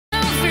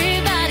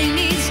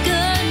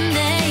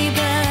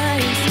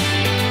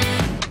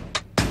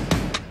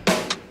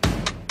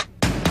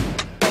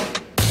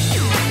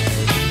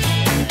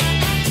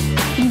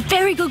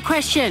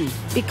question,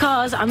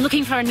 because I'm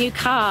looking for a new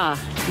car.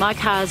 My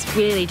car's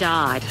really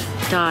dying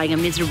a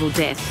miserable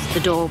death. The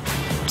door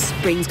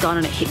spring's gone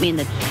and it hit me in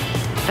the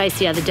face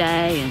the other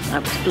day and I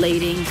was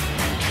bleeding.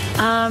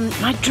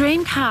 My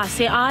dream car,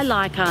 see, I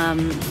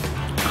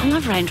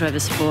love Range Rover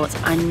Sports.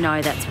 I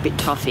know that's a bit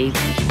toffee.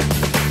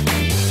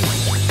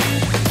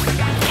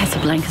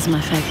 Casablanca's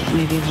my favourite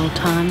movie of all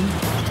time.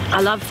 I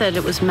love that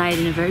it was made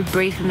in a very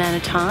brief amount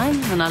of time,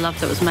 and I love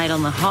that it was made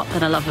on the hop,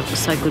 and I love it was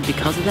so good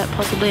because of that,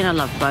 possibly, and I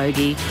love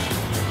Bogey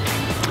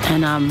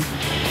and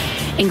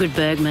Ingrid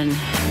Bergman.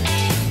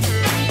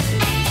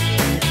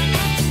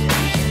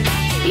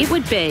 It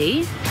would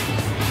be,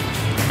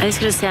 and it's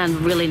going to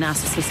sound really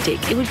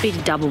narcissistic, it would be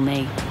to double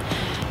me.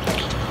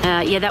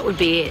 Yeah, that would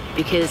be it,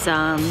 because,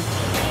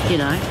 you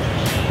know,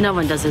 no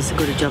one does as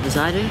good a job as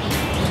I do.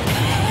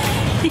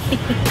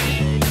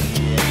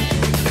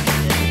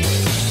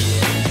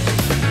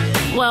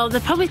 Well,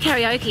 the problem with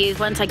karaoke is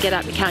once I get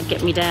up, you can't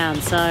get me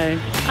down. So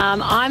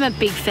I'm a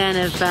big fan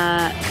of,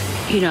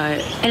 you know,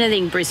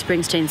 anything Bruce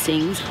Springsteen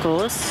sings, of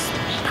course.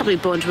 Probably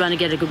Born to Run to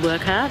get a good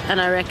workout.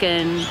 And I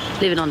reckon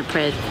Living on a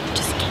Prayer,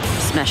 just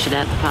smash it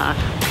out the park.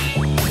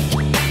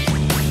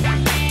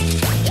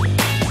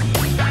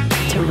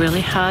 It's a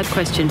really hard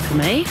question for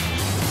me.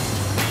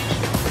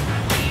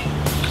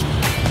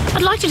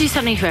 I'd like to do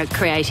something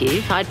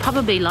creative. I'd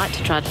probably like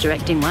to try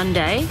directing one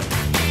day.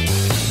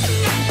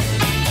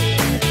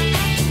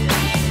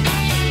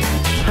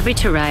 Probably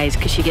Therese,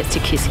 because she gets to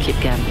kiss Kip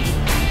Gavin.